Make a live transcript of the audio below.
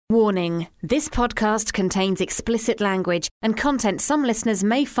Warning, this podcast contains explicit language and content some listeners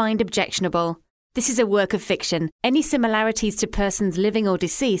may find objectionable. This is a work of fiction. Any similarities to persons living or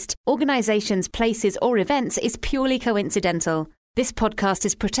deceased, organisations, places or events is purely coincidental. This podcast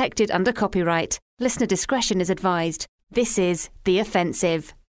is protected under copyright. Listener discretion is advised. This is The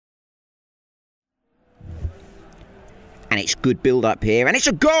Offensive. And it's good build-up here, and it's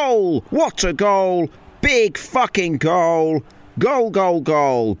a goal! What a goal! Big fucking goal! Goal, goal,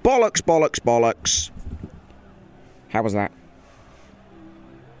 goal. Bollocks, bollocks, bollocks. How was that?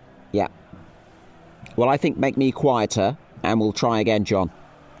 Yeah. Well, I think make me quieter, and we'll try again, John.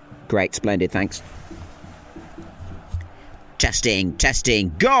 Great, splendid, thanks. Testing,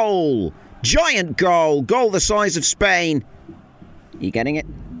 testing. Goal! Giant goal! Goal the size of Spain. You getting it?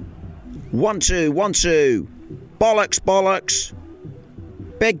 1-2, 1-2. Bollocks, bollocks.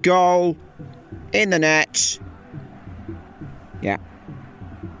 Big goal. In the net. Yeah.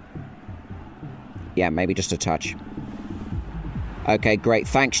 Yeah, maybe just a touch. Okay, great.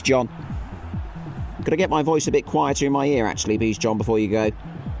 Thanks, John. Could I get my voice a bit quieter in my ear, actually, please, John, before you go?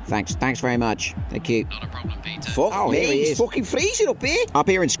 Thanks. Thanks very much. Thank you. Not a problem, Peter. Fuck me, here he it's is. fucking freezing up here. Up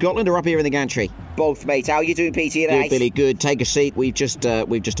here in Scotland or up here in the gantry? Both, mate. How you doing, Peter? You Good, right? Billy, good. Take a seat. We've just done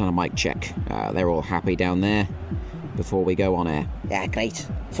a mic check. They're all happy down there before we go on air. Yeah, great.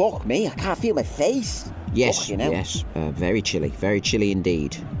 Fuck me, I can't feel my face. Yes, Fuck, you know. yes. Very chilly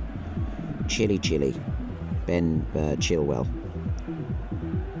indeed. Chilly. Ben Chilwell.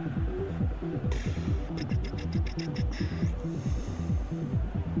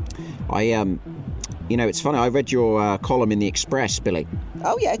 It's funny. I read your column in the Express, Billy.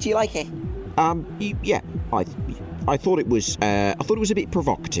 Oh yeah, do you like it? Yeah. I thought it was a bit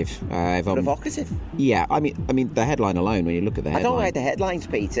provocative. Provocative? Yeah. I mean, the headline alone. When you look at the headline, I don't like the headlines,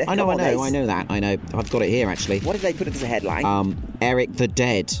 Peter. I know Come on, mate. that. I know. I've got it here actually. What did they put it as a headline? Eric the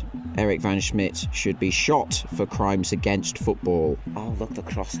Dead. Eric Van Schmidt should be shot for crimes against football. Oh, look, the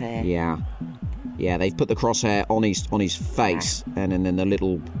crosshair. Yeah, they've put the crosshair on his face, and then the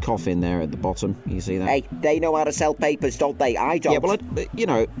little coffin there at the bottom. You see that? Hey, they know how to sell papers, don't they? I don't. Yeah, well,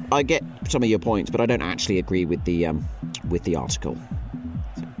 I get some of your points, but I don't actually agree with the article.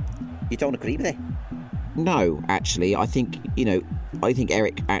 You don't agree with it? No, actually, I think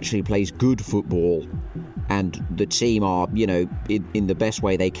Eric actually plays good football, and the team are, in the best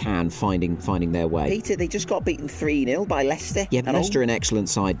way they can, finding their way. Peter, they just got beaten 3-0 by Leicester. Yeah, but Leicester are an excellent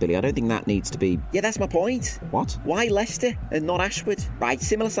side, Billy. I don't think that needs to be... Yeah, that's my point. What? Why Leicester and not Ashwood? Right,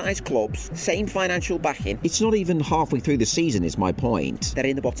 similar-sized clubs, same financial backing. It's not even halfway through the season, is my point. They're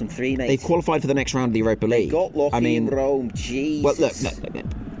in the bottom three, mate. They've qualified for the next round of the Europa League. They got lucky in Rome, Jesus. Well, look,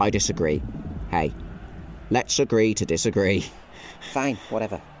 I disagree. Hey, let's agree to disagree. Fine,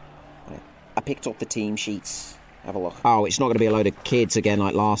 whatever. I picked up the team sheets. Have a look. Oh, it's not going to be a load of kids again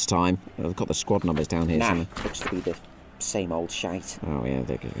like last time. I've got the squad numbers down here. Nah, looks to be the same old shite. Oh, yeah,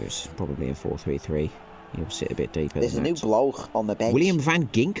 there's probably a 4-3-3. You'll sit a bit deeper. There's a new bloke on the bench. William Van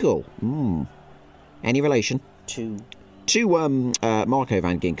Ginkel. Any relation? To Marco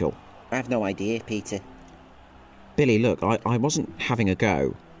Van Ginkel. I have no idea, Peter. Billy, look, I wasn't having a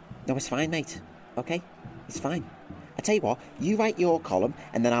go. No, it's fine, mate. Okay? It's fine. I tell you what, you write your column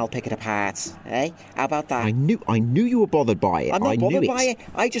and then I'll pick it apart. Eh? How about that? I knew you were bothered by it. I'm not bothered by it.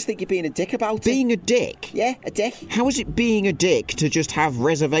 I just think you're being a dick about it. Being a dick? Yeah, a dick. How is it being a dick to just have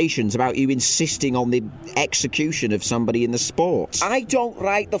reservations about you insisting on the execution of somebody in the sport? I don't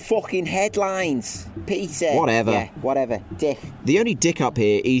write the fucking headlines, Peter. Whatever. Yeah, whatever. Dick. The only dick up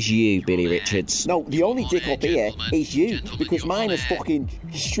here is you, Billy Richards. No, the only dick up here is you, because mine is fucking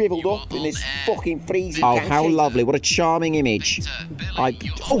shriveled up in this fucking freezing Oh, country. how lovely. What a charming image. Oh,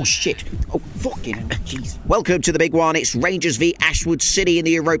 shit. Oh, fucking jeez. Welcome to the big one. It's Rangers v Ashwood City in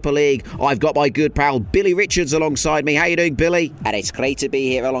the Europa League. I've got my good pal Billy Richards alongside me. How you doing, Billy? And it's great to be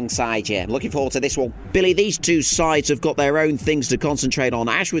here alongside you. I'm looking forward to this one. Billy, these two sides have got their own things to concentrate on.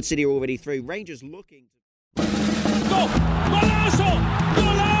 Ashwood City are already through. Rangers looking... Golazo!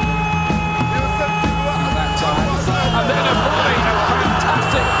 And then a volley of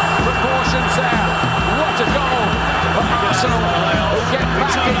fantastic proportions there. What a goal for Arsenal, who get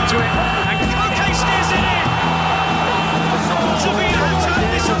back into it. And Kante steers it in. Sevilla will turn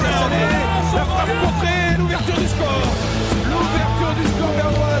this around. La frappe contrée, l'ouverture du score. L'ouverture du score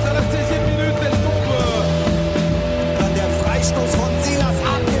bernoise à la 16e minute, elle tombe. Dann der Freistoß von Silas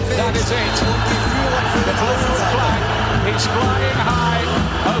abgewehrt. That is it. The blue flag is flying high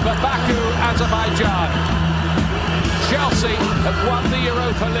over Baku, Azerbaijan. Chelsea have won the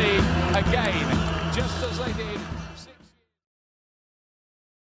Europa League again, just as they did 6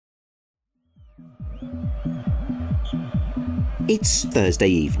 years. It's Thursday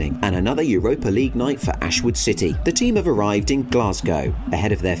evening and another Europa League night for Ashwood City. The team have arrived in Glasgow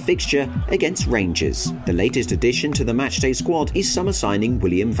ahead of their fixture against Rangers. The latest addition to the matchday squad is summer signing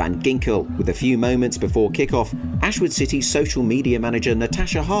William van Ginkel. With a few moments before kick-off, Ashwood City's social media manager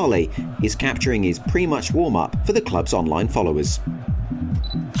Natasha Harley is capturing his pre-match warm-up for the club's online followers.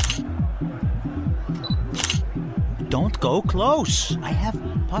 Don't go close. I have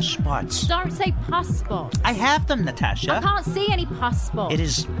pus spots. Don't say pus spots. I have them, Natasha. I can't see any pus spots. It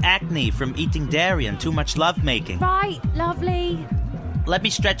is acne from eating dairy and too much lovemaking. Right, lovely. Let me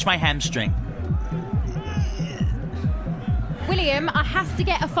stretch my hamstring. William, I have to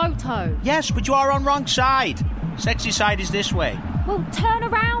get a photo. Yes, but you are on wrong side. Sexy side is this way. Well, turn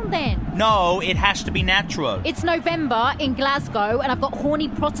around then. No, it has to be natural. It's November in Glasgow and I've got horny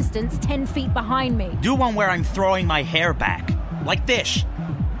Protestants 10 feet behind me. Do one where I'm throwing my hair back. Like this.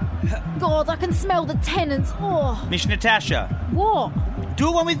 God, I can smell the tenants. Oh. Miss Natasha. What?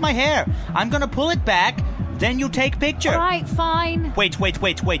 Do one with my hair. I'm gonna pull it back, then you take picture. All right, fine. Wait,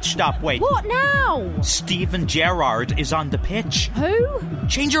 stop, wait. What now? Steven Gerrard is on the pitch. Who?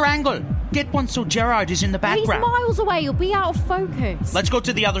 Change your angle. Get one so Gerrard is in the background. He's miles away. He'll be out of focus. Let's go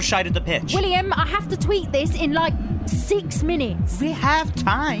to the other side of the pitch. William, I have to tweet this in like 6 minutes. We have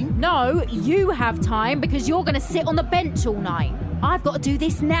time. No, you have time because you're going to sit on the bench all night. I've got to do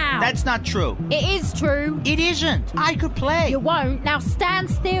this now. That's not true. It is true. It isn't. I could play. You won't. Now stand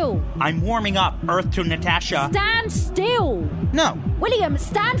still. I'm warming up. Earth to Natasha. Stand still. No. William,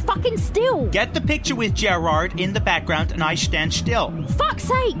 stand fucking still. Get the picture with Gerrard in the background and I stand still. Fuck's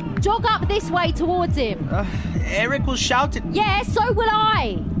sake. Jog up this way towards him. Eric will shout it. Yeah, so will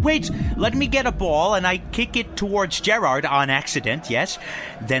I. Wait, let me get a ball and I kick it towards Gerrard on accident, yes.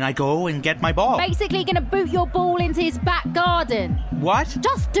 Then I go and get my ball. Basically gonna boot your ball into his back garden. What?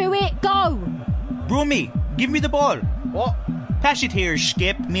 Just do it. Go. Broomy, give me the ball. What? Pass it here,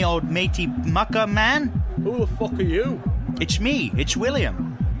 Skip, me old matey mucka man. Who the fuck are you? It's me, it's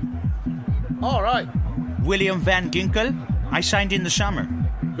William. All right. William van Ginkel. I signed in the summer.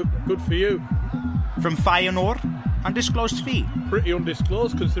 Good for you. From Feyenoord, undisclosed fee. Pretty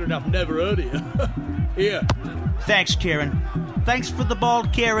undisclosed considering I've never heard of you. Here. Thanks, Kieran. Thanks for the ball,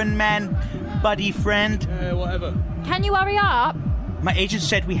 Kieran, man. Buddy friend. Whatever. Can you hurry up? My agent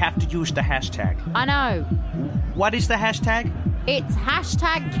said we have to use the hashtag. I know. What is the hashtag? It's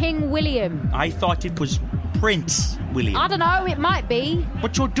hashtag King William. I thought it was Prince William. I don't know, it might be.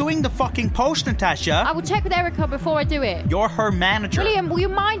 But you're doing the fucking post, Natasha. I will check with Erica before I do it. You're her manager. William, will you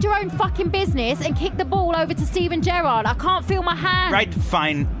mind your own fucking business and kick the ball over to Steven Gerrard? I can't feel my hand. Right,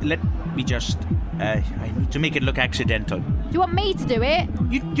 fine. Let me just... I need to make it look accidental. Do you want me to do it?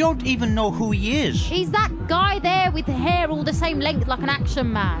 You don't even know who he is. He's that guy there with the hair all the same length like an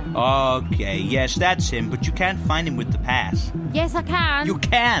action man. Okay, yes, that's him, but you can't find him with the pass. Yes, I can. You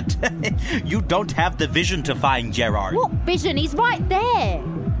can't. You don't have the vision to find Gerrard. What vision? He's right there.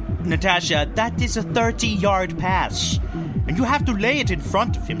 Natasha, that is a 30-yard pass. And you have to lay it in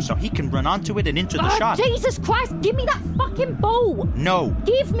front of him so he can run onto it and into the shot. Jesus Christ, give me that fucking ball. No.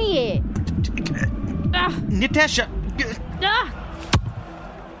 Give me it. Natasha.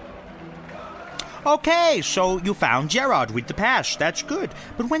 Okay, so you found Gerrard with the pass. That's good.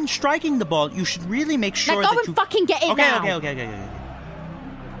 But when striking the ball, you should really make sure now go that and fucking get it now. Okay.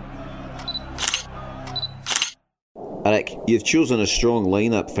 Eric, you've chosen a strong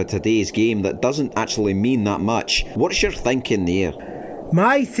lineup for today's game that doesn't actually mean that much. What's your thinking there?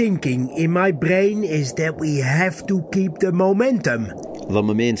 My thinking in my brain is that we have to keep the momentum. The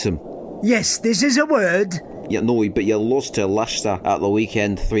momentum? Yes, this is a word. Yeah, no, but you lost to Leicester at the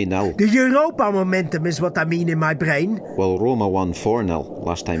weekend 3-0. The Europa momentum is what I mean in my brain. Well, Roma won 4-0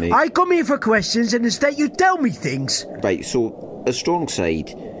 last time out. I come here for questions and instead you tell me things. Right, so, a strong side.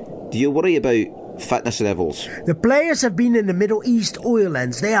 Do you worry about fitness levels? The players have been in the Middle East oil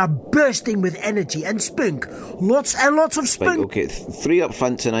lands. They are bursting with energy and spunk. Lots and lots of spunk. Right, okay, 3 up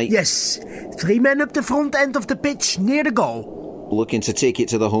front tonight. Yes, 3 men up the front end of the pitch near the goal. Looking to take it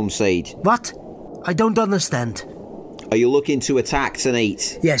to the home side. What? I don't understand. Are you looking to attack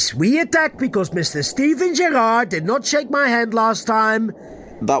tonight? Yes, we attack because Mr. Steven Gerrard did not shake my hand last time.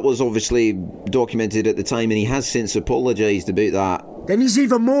 That was obviously documented at the time and he has since apologised about that. Then he's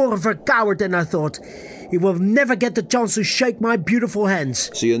even more of a coward than I thought. He will never get the chance to shake my beautiful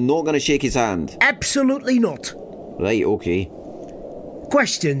hands. So you're not going to shake his hand? Absolutely not. Right, okay.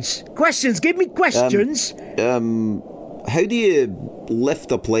 Questions. Give me questions. How do you lift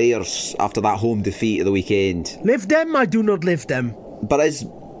the players after that home defeat of the weekend? Lift them? I do not lift them. But is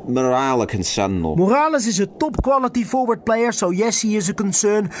morale a concern, though? Morales is a top-quality forward player, so yes, he is a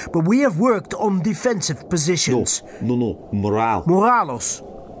concern, but we have worked on defensive positions. No. Morale.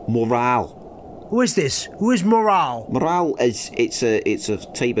 Morale. Who is this? Who is Morale? Morale it's a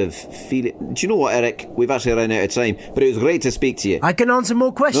type of feeling. Do you know what, Eric? We've actually run out of time, but it was great to speak to you. I can answer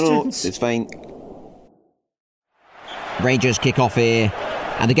more questions. No, it's fine. Rangers kick off here,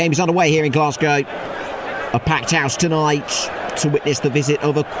 and the game is underway here in Glasgow. A packed house tonight to witness the visit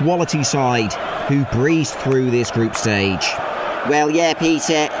of a quality side who breezed through this group stage. Well, yeah,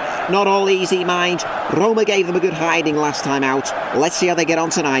 Peter. Not all easy, mind. Roma gave them a good hiding last time out. Let's see how they get on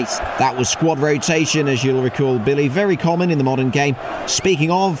tonight. That was squad rotation, as you'll recall, Billy. Very common in the modern game.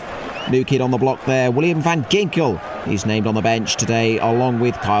 Speaking of, new kid on the block there, William van Ginkel. He's named on the bench today, along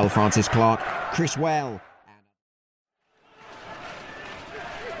with Kyle Francis Clark, Chris Well.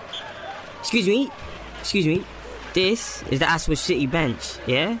 Excuse me. This is the Ashwood City bench,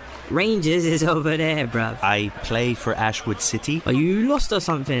 yeah? Rangers is over there, bruv. I play for Ashwood City. Are you lost or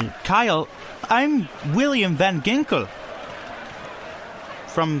something? Kyle, I'm William van Ginkel.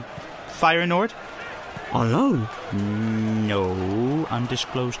 From Feyenoord? On loan? No,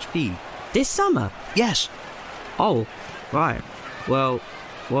 undisclosed fee. This summer? Yes. Oh, right. Well,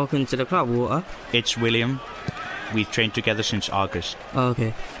 welcome to the club, Walter. It's William. We've trained together since August.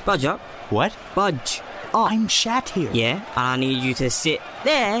 Okay. Budge up. What? Budge. Oh, I'm sat here. Yeah, and I need you to sit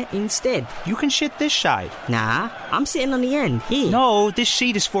there instead. You can sit this side. Nah, I'm sitting on the end, here. No, this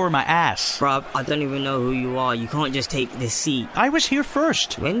seat is for my ass. Bruv, I don't even know who you are. You can't just take this seat. I was here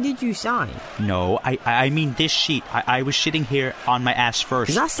first. When did you sign? No, I mean this seat. I was sitting here on my ass first.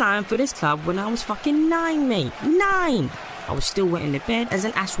 Because I signed for this club when I was fucking 9, mate. 9! I was still wet in the bed as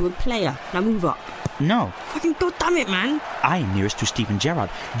an Ashwood player. Now move up. No. Fucking goddammit, it, man. I'm nearest to Steven Gerrard.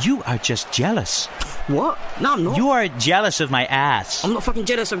 You are just jealous. What? No, I'm not. You are jealous of my ass. I'm not fucking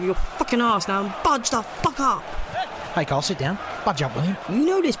jealous of your fucking ass now. Budge the fuck up. Hey, Carl, sit down. Budge up, William. You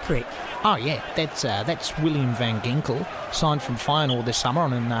know this prick. Oh, yeah, that's William van Ginkel, signed from Feyenoord this summer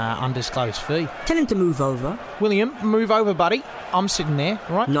on an undisclosed fee. Tell him to move over. William, move over, buddy. I'm sitting there,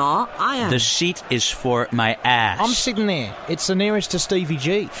 right? Nah, I am. The seat is for my ass. I'm sitting there. It's the nearest to Stevie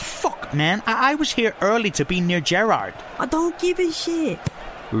G. Fuck, man. I was here early to be near Gerrard. I don't give a shit.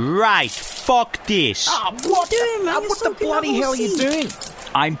 Right, fuck this. Oh, what you doing, man? What the bloody hell are you doing?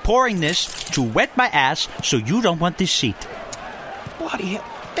 I'm pouring this to wet my ass so you don't want this seat. Bloody hell.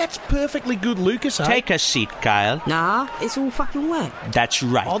 That's perfectly good, Lucas, eh? Take a seat, Kyle. Nah, it's all fucking wet. That's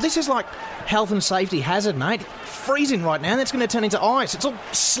right. Oh, this is like health and safety hazard, mate. Freezing right now, that's going to turn into ice. It's all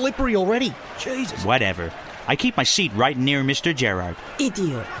slippery already. Jesus. Whatever. I keep my seat right near Mr. Gerrard.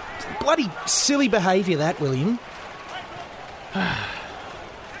 Idiot. Bloody silly behaviour, that, William.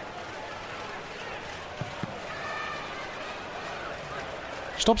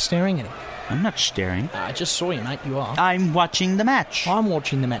 Stop staring at him. I'm not staring. I just saw you, mate. You are. I'm watching the match. I'm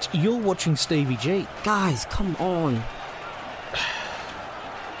watching the match. You're watching Stevie G. Guys, come on.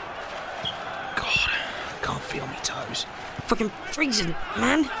 God, I can't feel me toes. Fucking freezing,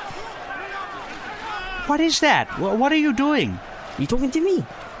 man. What is that? What are you doing? You talking to me?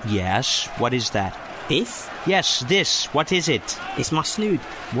 Yes. What is that? This? Yes, this. What is it? It's my snood.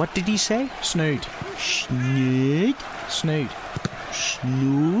 What did he say? Snood. Snood? Snood.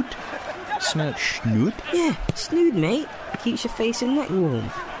 Snood? Snood. Snood? Yeah, snood, mate. Keeps your face and neck warm.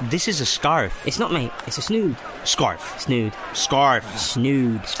 This is a scarf. It's not, mate. It's a snood. Scarf. Snood. Scarf.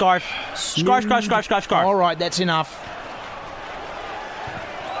 Snood. Scarf. Snood. Scarf. All right, that's enough.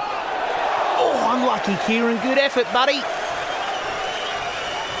 Oh, unlucky, Kieran. Good effort, buddy.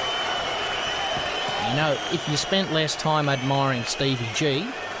 You know, if you spent less time admiring Stevie G,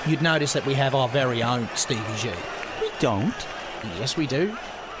 you'd notice that we have our very own Stevie G. We don't. Yes, we do.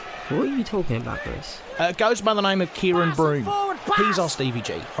 What are you talking about, Chris? Goes by the name of Kieran Broom. He's our Stevie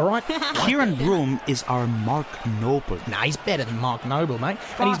G, all right? Kieran Broom is our Mark Noble. Nah, he's better than Mark Noble, mate.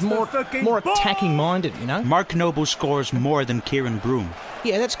 And he's more attacking-minded, you know? Mark Noble scores more than Kieran Broom.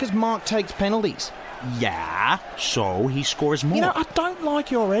 Yeah, that's because Mark takes penalties. Yeah, so he scores more. You know, I don't like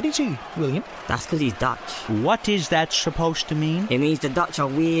your attitude, William. That's because he's Dutch. What is that supposed to mean? It means the Dutch are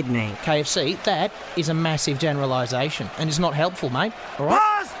weird, mate. KFC, that is a massive generalisation and is not helpful, mate. All right?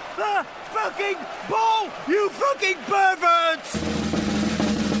 Pass the fucking ball, you fucking perverts!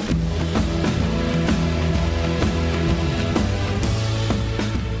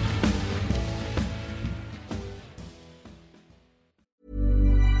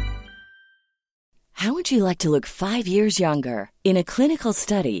 How would you like to look 5 years younger? In a clinical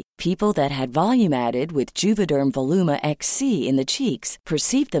study, people that had volume added with Juvederm Voluma XC in the cheeks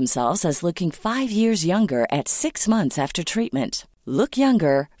perceived themselves as looking 5 years younger at 6 months after treatment. Look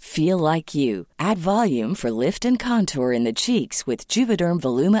younger, feel like you. Add volume for lift and contour in the cheeks with Juvederm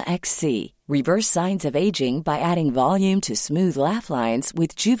Voluma XC. Reverse signs of aging by adding volume to smooth laugh lines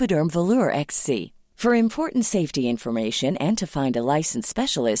with Juvederm Volure XC. For important safety information and to find a licensed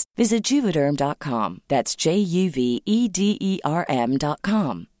specialist, visit Juvederm.com. That's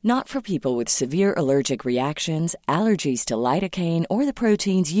JUVEDERM.com. Not for people with severe allergic reactions, allergies to lidocaine, or the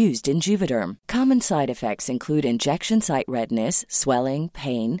proteins used in Juvederm. Common side effects include injection site redness, swelling,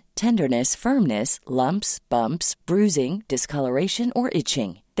 pain, tenderness, firmness, lumps, bumps, bruising, discoloration, or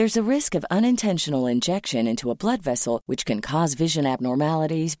itching. There's a risk of unintentional injection into a blood vessel, which can cause vision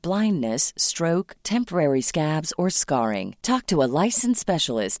abnormalities, blindness, stroke, temporary scabs, or scarring. Talk to a licensed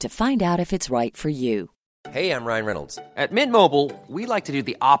specialist to find out if it's right for you. Hey, I'm Ryan Reynolds. At Mint Mobile, we like to do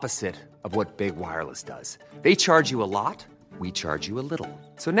the opposite of what Big Wireless does. They charge you a lot, we charge you a little.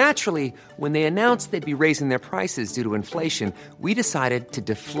 So naturally, when they announced they'd be raising their prices due to inflation, we decided to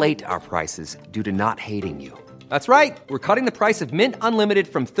deflate our prices due to not hating you. That's right. We're cutting the price of Mint Unlimited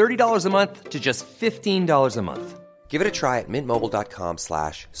from $30 a month to just $15 a month. Give it a try at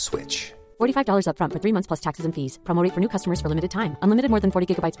mintmobile.com/switch. $45 up front for 3 months plus taxes and fees. Promo rate for new customers for limited time. Unlimited more than 40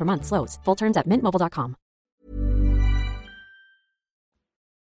 gigabytes per month. Slows full terms at mintmobile.com.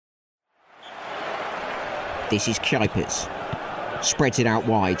 This is Kuipers. Spreads it out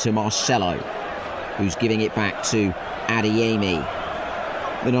wide to Marcelo, who's giving it back to Adeyemi.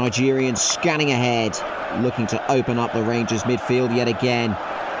 The Nigerian scanning ahead, looking to open up the Rangers midfield yet again.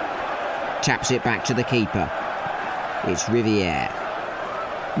 Taps it back to the keeper. It's Riviere.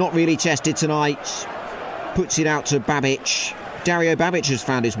 Not really tested tonight. Puts it out to Babic. Dario Babic has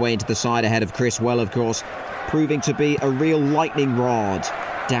found his way into the side ahead of Chris Well, of course, proving to be a real lightning rod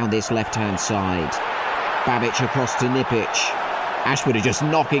down this left-hand side. Babic across to Nipic. Ashwood are just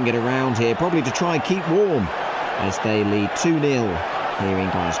knocking it around here, probably to try and keep warm as they lead 2-0 here in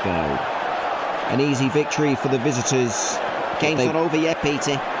Glasgow. An easy victory for the visitors. Game's not over yet,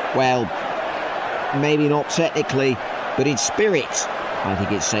 Peter. Well, maybe not technically, but in spirit, I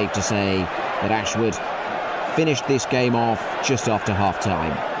think it's safe to say that Ashwood finished this game off just after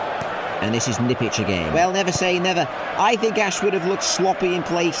half-time. And this is Nipic again. Well, never say never. I think Ashwood have looked sloppy in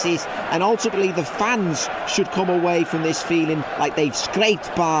places, and ultimately the fans should come away from this feeling like they've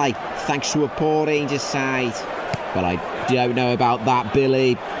scraped by thanks to a poor Rangers side. Well, I don't know about that,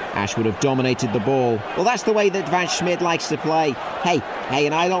 Billy. Ashwood have dominated the ball. Well, that's the way that Van Schmidt likes to play. Hey,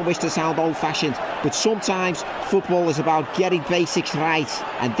 and I don't wish to sound old-fashioned, but sometimes football is about getting basics right,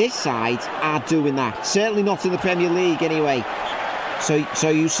 and this side are doing that. Certainly not in the Premier League, anyway. So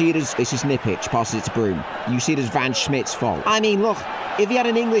you see it as, this is Nipic, passes it to Broom. You see it as Van Schmidt's fault. I mean, look, if he had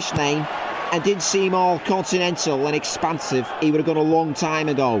an English name and didn't seem all continental and expansive, he would have gone a long time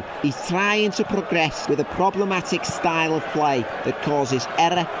ago. He's trying to progress with a problematic style of play that causes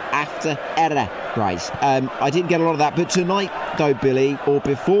error after error. Right, I didn't get a lot of that, but tonight, though, Billy, or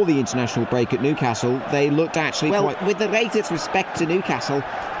before the international break at Newcastle, they looked actually quite... with the greatest respect to Newcastle,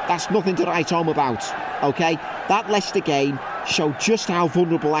 that's nothing to write home about, OK? That Leicester game showed just how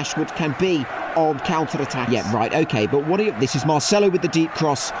vulnerable Ashwood can be on counter-attacks. Yeah, right, OK, but this is Marcelo with the deep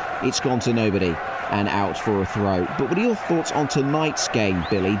cross. It's gone to nobody and out for a throw. But what are your thoughts on tonight's game,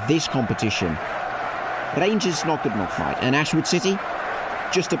 Billy, this competition? Rangers not good enough, right? And Ashwood City?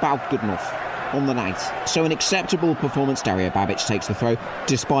 Just about good enough on the night. So an acceptable performance. Dario Babic takes the throw,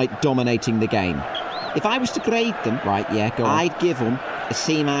 despite dominating the game. If I was to grade them, right, yeah, go on. I'd give them a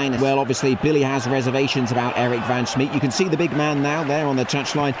C-. Well, obviously, Billy has reservations about Eric Van Schmidt. You can see the big man now there on the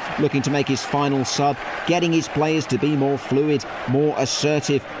touchline, looking to make his final sub, getting his players to be more fluid, more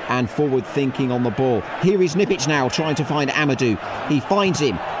assertive and forward-thinking on the ball. Here is Nipic now, trying to find Amadou. He finds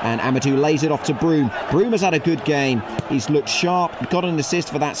him, and Amadou lays it off to Broom. Broom has had a good game. He's looked sharp, got an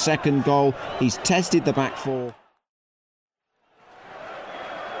assist for that second goal. He's tested the back four.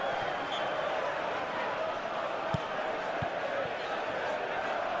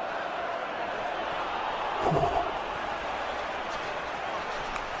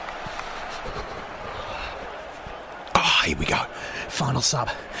 Here we go. Final sub.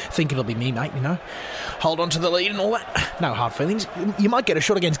 Think it'll be me, mate, you know. Hold on to the lead and all that. No hard feelings. You might get a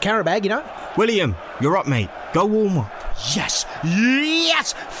shot against Karabag, you know. William, you're up, mate. Go warm up. Yes!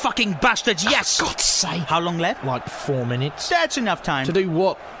 Yes! Fucking bastards, yes! For God's sake. How long left? Like 4 minutes. That's enough time. To do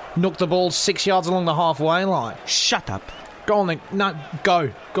what? Knock the ball 6 yards along the halfway line. Shut up. Go on then. No,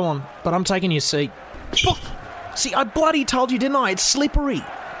 go. Go on. But I'm taking your seat. Fuck! See, I bloody told you, didn't I? It's slippery.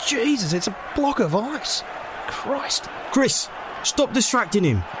 Jesus, it's a block of ice. Christ. Chris, stop distracting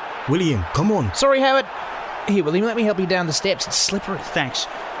him. William, come on. Sorry, Howard. Here, William, let me help you down the steps. It's slippery. Thanks.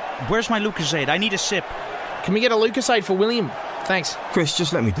 Where's my Lucasade? I need a sip. Can we get a Lucasade for William? thanks. Chris,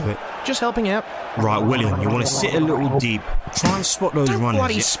 just let me do it. Just helping out. Right, William, you want to sit a little deep. Try and spot those Don't runners.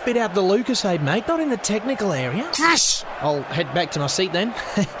 bloody spit out the Lucasade, mate. Not in the technical area. Chris! I'll head back to my seat then.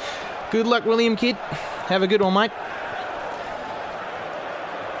 Good luck, William, kid. Have a good one, mate.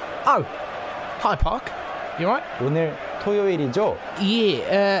 Oh. Hi, Park. You alright? 오늘 토요일이죠?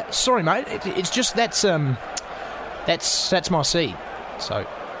 Yeah, sorry, mate. It's just that's my seat. So.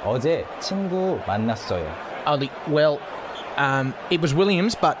 어제 친구 만났어요. It was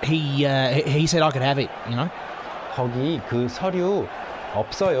William's, but he said I could have it, you know? 거기 그 서류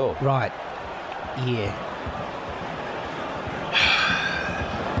없어요. Right. Yeah.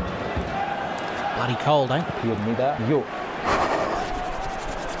 Bloody cold, eh? 비옵니다. 요.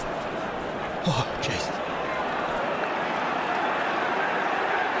 Oh, Jesus.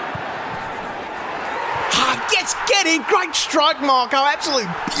 Yes, get in! Great strike, Marco! Absolute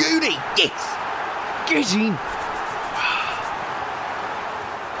beauty! Yes! Get in!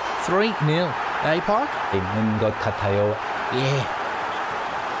 3-0. Eh, Park? 있는 것 같아요. Yeah.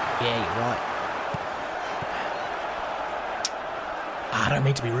 Yeah, you're right. I don't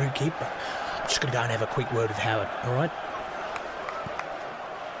mean to be rude, kid, but I'm just going to go and have a quick word with Howard, all right?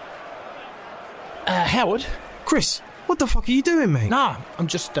 Howard? Chris, what the fuck are you doing, mate? No, I'm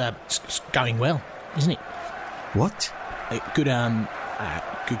just going well, isn't it? What? Good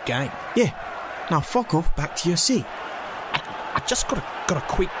game. Yeah. Now fuck off back to your seat. I just got a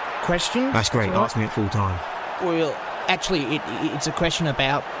quick question. That's great. Ask me at full time. Well, actually, it's a question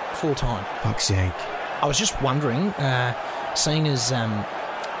about full time. Fuck's sake. I was just wondering, seeing as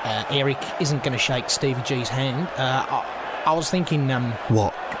Eric isn't going to shake Stevie G's hand, I was thinking...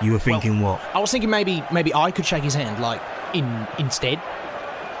 What? You were thinking what? I was thinking maybe I could shake his hand, like, instead.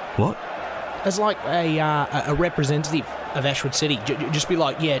 What? As like a representative of Ashwood City. Just be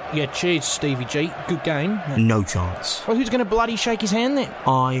like, yeah, cheers, Stevie G. Good game. No chance. Well, who's going to bloody shake his hand then?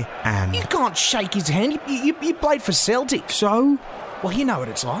 I am. You can't shake his hand. You played for Celtic. So? Well, you know what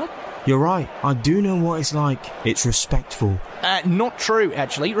it's like. You're right. I do know what it's like. It's respectful. Not true,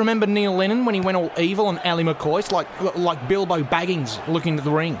 actually. Remember Neil Lennon when he went all evil on Ally McCoy? Like Bilbo Baggins looking at the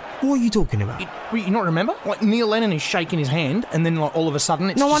ring. What are you talking about? You not remember? Like Neil Lennon is shaking his hand, and then like all of a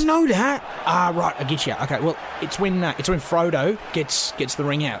sudden it's No, just... I know that. Right, I get you. Okay, well, it's when Frodo gets the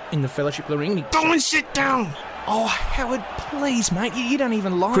ring out in the Fellowship of the Ring. And Go and sit down. Oh, Howard, please, mate. You don't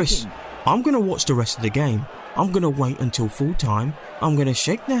even like Chris, him. I'm going to watch the rest of the game. I'm going to wait until full time. I'm going to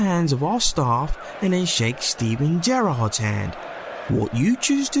shake the hands of our staff and then shake Steven Gerrard's hand. What you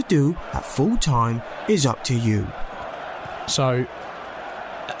choose to do at full time is up to you. So,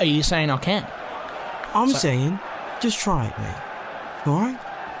 are you saying I can? I'm saying, just try it, mate. Alright?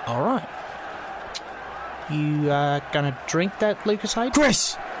 Alright. You gonna drink that Lucasade?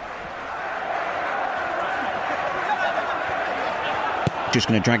 Chris! Just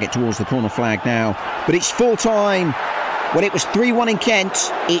going to drag it towards the corner flag now. But it's full time. When it was 3-1 in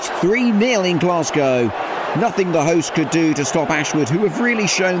Kent, it's 3-0 in Glasgow. Nothing the hosts could do to stop Ashwood, who have really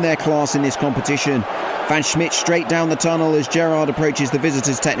shown their class in this competition. Van Schmidt straight down the tunnel as Gerrard approaches the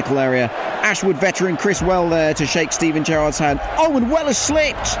visitors' technical area. Ashwood veteran Chris Well there to shake Steven Gerrard's hand. Oh, and Well has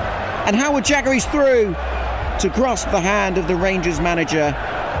slipped. And Howard Jagger is through to grasp the hand of the Rangers manager.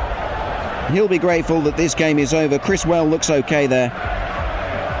 He'll be grateful that this game is over. Chris Well looks okay there.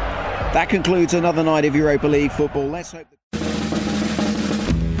 That concludes another night of Europa League football. Let's hope...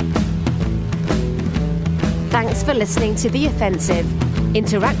 Thanks for listening to The Offensive.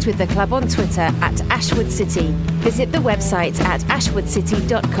 Interact with the club on Twitter at Ashwood City. Visit the website at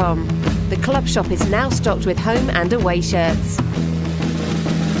ashwoodcity.com. The club shop is now stocked with home and away shirts.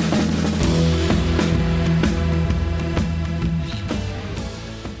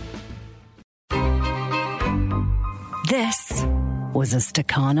 This was a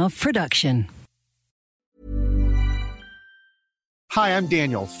Stakhanov production. Hi, I'm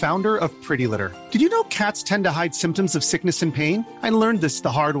Daniel, founder of Pretty Litter. Did you know cats tend to hide symptoms of sickness and pain? I learned this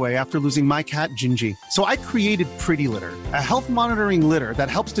the hard way after losing my cat, Gingy. So I created Pretty Litter, a health monitoring litter that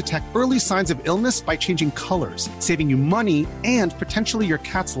helps detect early signs of illness by changing colors, saving you money and potentially your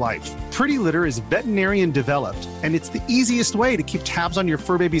cat's life. Pretty Litter is veterinarian developed, and it's the easiest way to keep tabs on your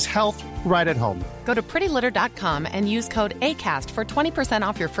fur baby's health right at home. Go to prettylitter.com and use code ACAST for 20%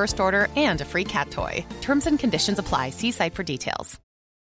 off your first order and a free cat toy. Terms and conditions apply. See site for details.